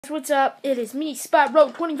What's up? It is me, Spot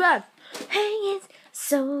Road 25. Hey, it's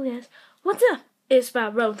so yes. What's up? It's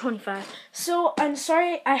Spot Road 25. So I'm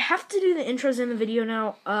sorry, I have to do the intros in the video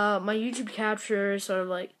now. My YouTube capture is sort of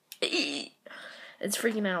like it's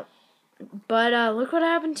freaking out. But look what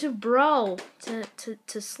happened to Bro, to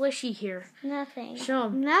Slishy here. Nothing. Show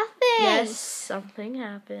him. Nothing. Yes, something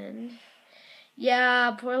happened.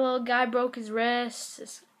 Yeah, poor little guy broke his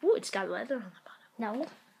wrist. Ooh, it's got leather on the bottom. No.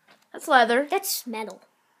 That's leather. That's metal.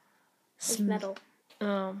 It's metal.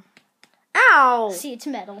 Ow! See, it's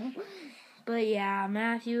metal. But yeah,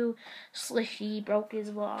 Matthew Slishy broke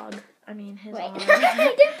his vlog. I mean, his Wait. vlog.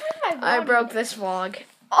 I didn't put my I vlog broke in. this vlog.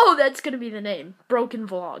 Oh, that's gonna be the name. Broken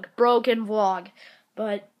vlog. Broken vlog.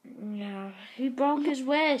 But, yeah, he broke his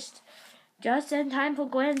wrist. Just in time for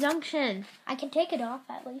Grand Junction. I can take it off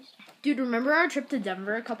at least. Dude, remember our trip to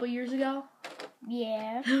Denver a couple years ago?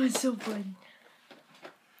 Yeah. That was so fun.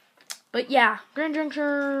 But yeah, Grand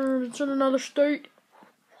Junction, it's in another state.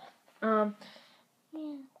 Yeah,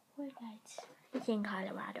 poor guys. It's in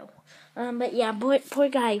Colorado. But yeah, poor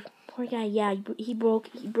guy, yeah, he broke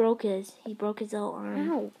his little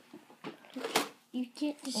arm. Ow. You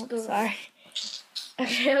can't just go. Sorry.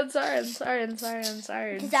 Okay, I'm sorry.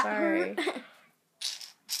 Does that hurt?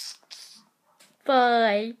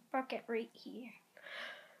 Bye. Broke it right here.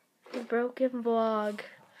 The broken vlog.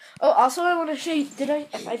 Oh, also I want to show you,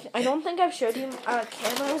 I don't think I've showed you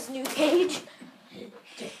Camo's new cage.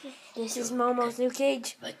 This is Momo's new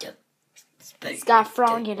cage. It's got a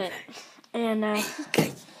frog in it. And,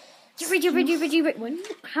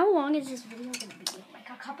 How long is this video going to be? Like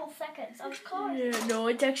a couple seconds, of course. yeah, no,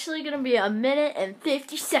 it's actually going to be 1 minute and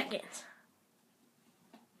 50 seconds.